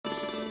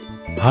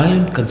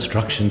Highland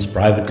Constructions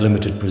Private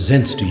Limited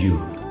presents to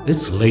you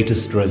its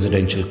latest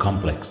residential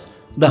complex,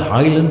 the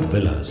Highland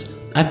Villas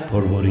at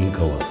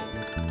Porvorincoa.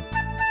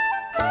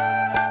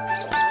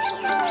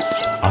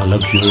 Our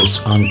luxurious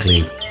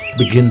enclave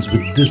begins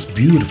with this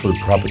beautiful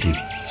property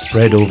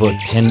spread over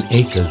 10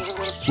 acres,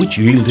 which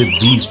yielded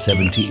these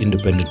 70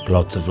 independent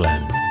plots of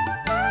land.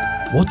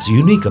 What's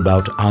unique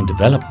about our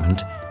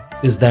development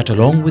is that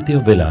along with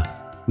your villa,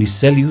 we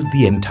sell you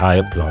the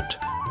entire plot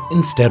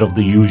instead of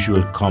the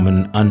usual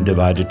common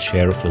undivided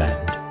share of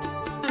land.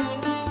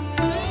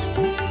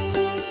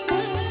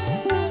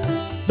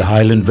 The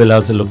Highland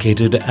Villas are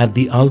located at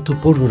the Alto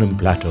Porvorim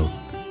Plateau,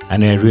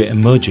 an area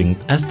emerging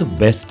as the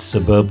best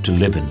suburb to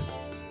live in,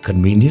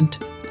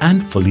 convenient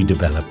and fully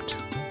developed.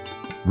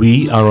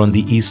 We are on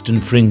the eastern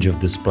fringe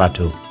of this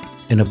plateau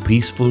in a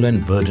peaceful and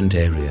verdant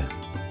area,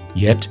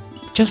 yet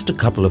just a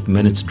couple of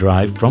minutes'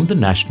 drive from the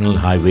National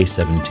Highway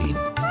 17.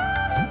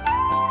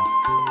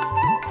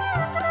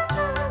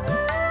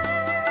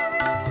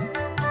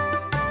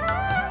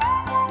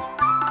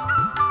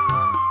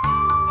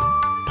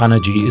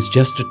 Panaji is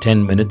just a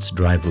 10 minutes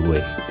drive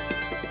away.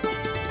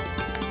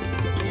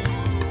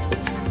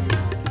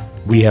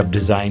 We have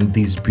designed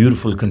these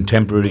beautiful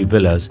contemporary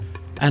villas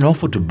and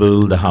offer to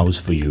build the house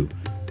for you,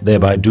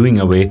 thereby doing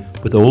away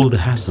with all the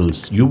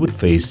hassles you would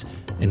face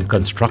in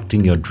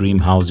constructing your dream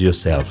house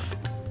yourself.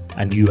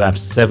 And you have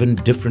 7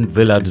 different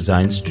villa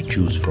designs to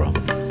choose from.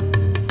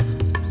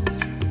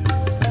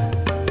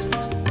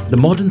 The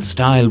modern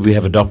style we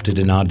have adopted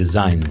in our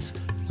designs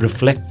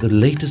reflect the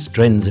latest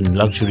trends in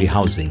luxury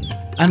housing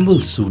and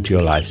will suit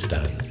your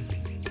lifestyle.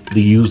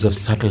 The use of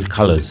subtle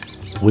colors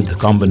with the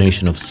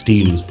combination of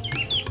steel,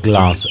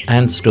 glass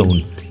and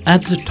stone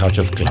adds a touch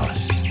of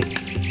class.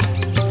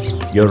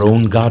 Your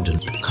own garden,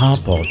 car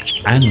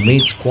porch and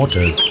maid's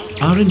quarters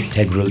are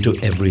integral to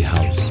every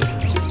house.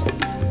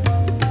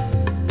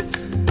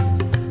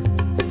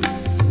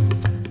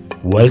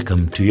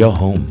 Welcome to your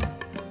home.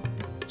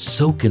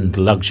 Soak in the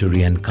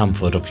luxury and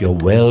comfort of your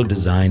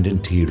well-designed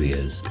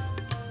interiors.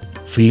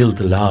 Feel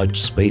the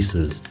large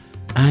spaces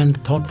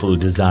and thoughtful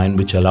design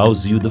which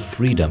allows you the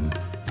freedom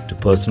to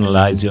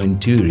personalize your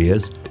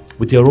interiors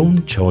with your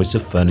own choice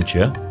of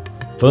furniture,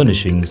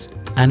 furnishings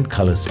and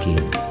color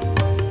scheme.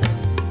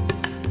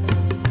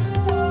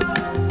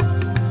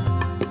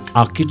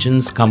 Our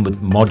kitchens come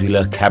with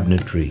modular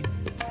cabinetry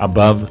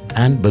above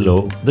and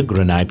below the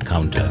granite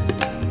counter.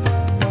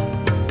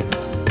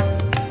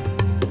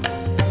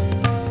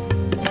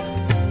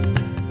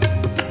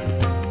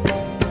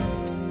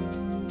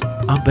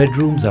 Our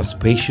bedrooms are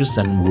spacious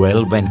and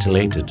well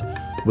ventilated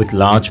with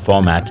large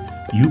format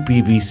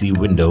UPVC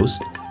windows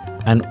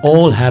and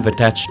all have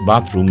attached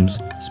bathrooms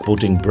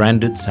sporting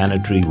branded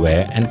sanitary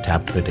ware and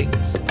tap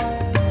fittings.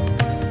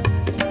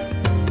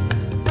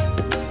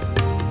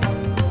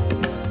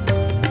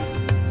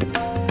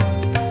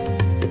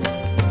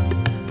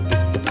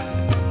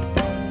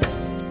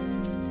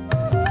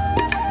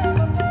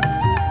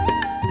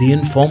 The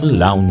informal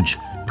lounge,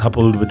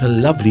 coupled with a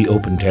lovely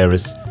open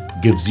terrace,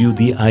 gives you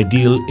the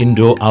ideal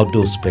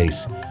indoor-outdoor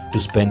space to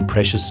spend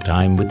precious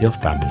time with your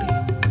family.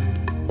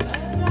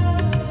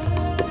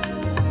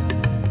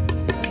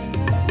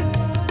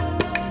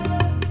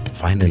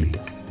 Finally,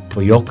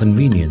 for your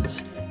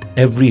convenience,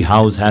 every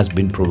house has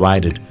been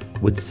provided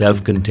with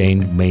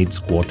self-contained maid's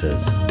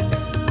quarters.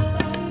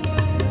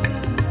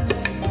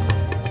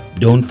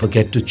 Don't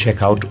forget to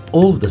check out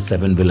all the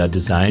 7 villa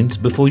designs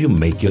before you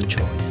make your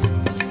choice.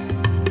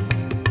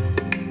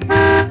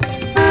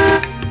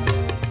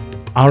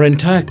 Our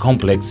entire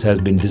complex has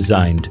been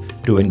designed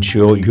to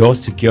ensure your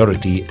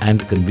security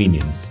and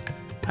convenience,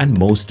 and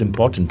most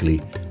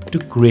importantly, to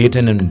create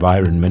an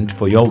environment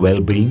for your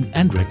well-being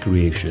and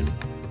recreation.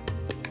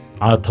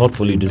 Our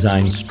thoughtfully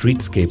designed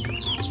streetscape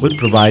will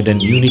provide an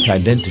unique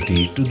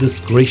identity to this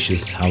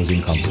gracious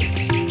housing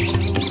complex.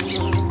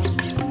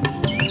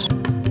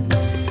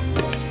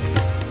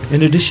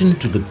 In addition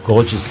to the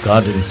gorgeous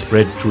garden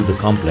spread through the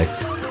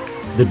complex,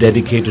 the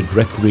dedicated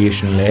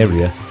recreational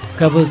area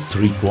covers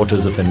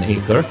 3/4 of an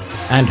acre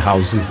and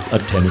houses a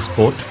tennis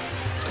court,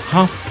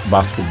 half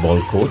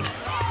basketball court,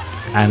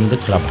 and the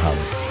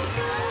clubhouse.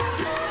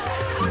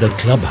 The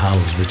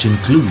clubhouse, which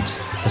includes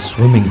a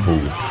swimming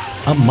pool,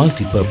 a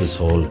multi-purpose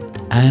hall,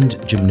 and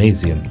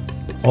gymnasium,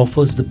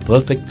 offers the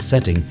perfect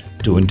setting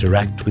to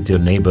interact with your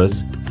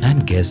neighbors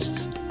and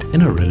guests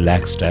in a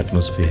relaxed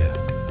atmosphere.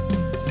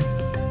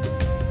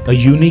 A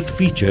unique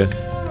feature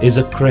is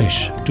a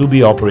creche to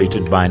be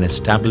operated by an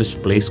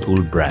established play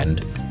school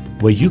brand,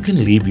 where you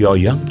can leave your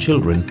young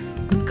children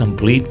with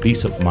complete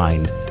peace of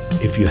mind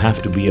if you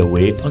have to be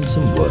away on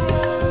some work.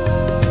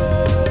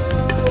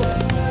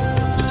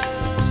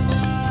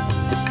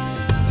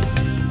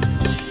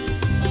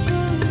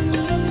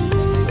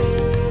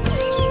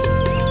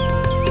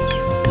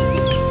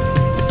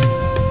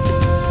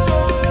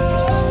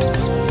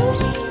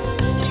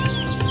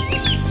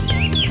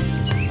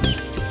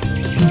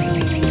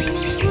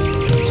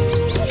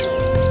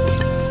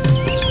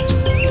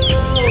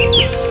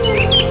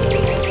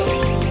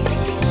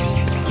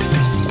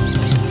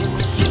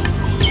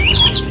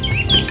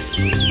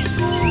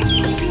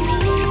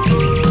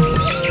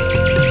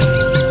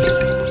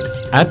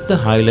 At the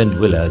Highland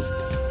Villas,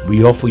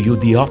 we offer you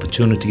the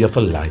opportunity of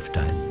a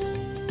lifetime,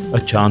 a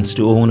chance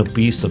to own a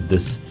piece of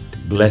this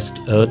blessed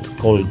earth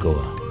called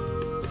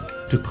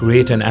Goa, to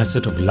create an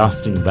asset of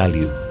lasting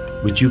value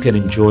which you can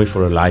enjoy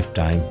for a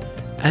lifetime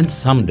and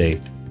someday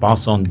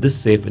pass on this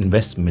safe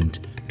investment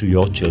to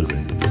your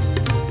children.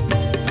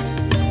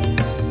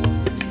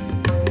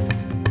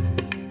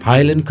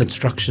 Highland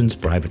Constructions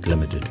Private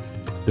Limited,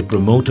 the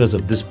promoters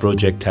of this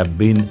project, have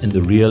been in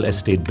the real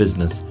estate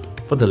business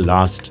for the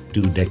last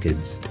 2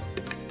 decades.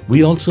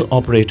 We also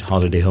operate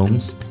holiday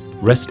homes,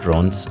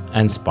 restaurants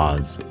and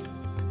spas.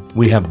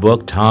 We have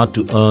worked hard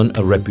to earn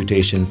a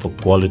reputation for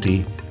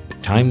quality,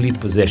 timely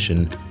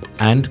possession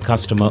and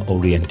customer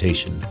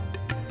orientation.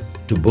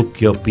 To book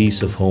your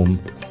piece of home,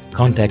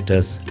 contact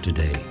us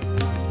today.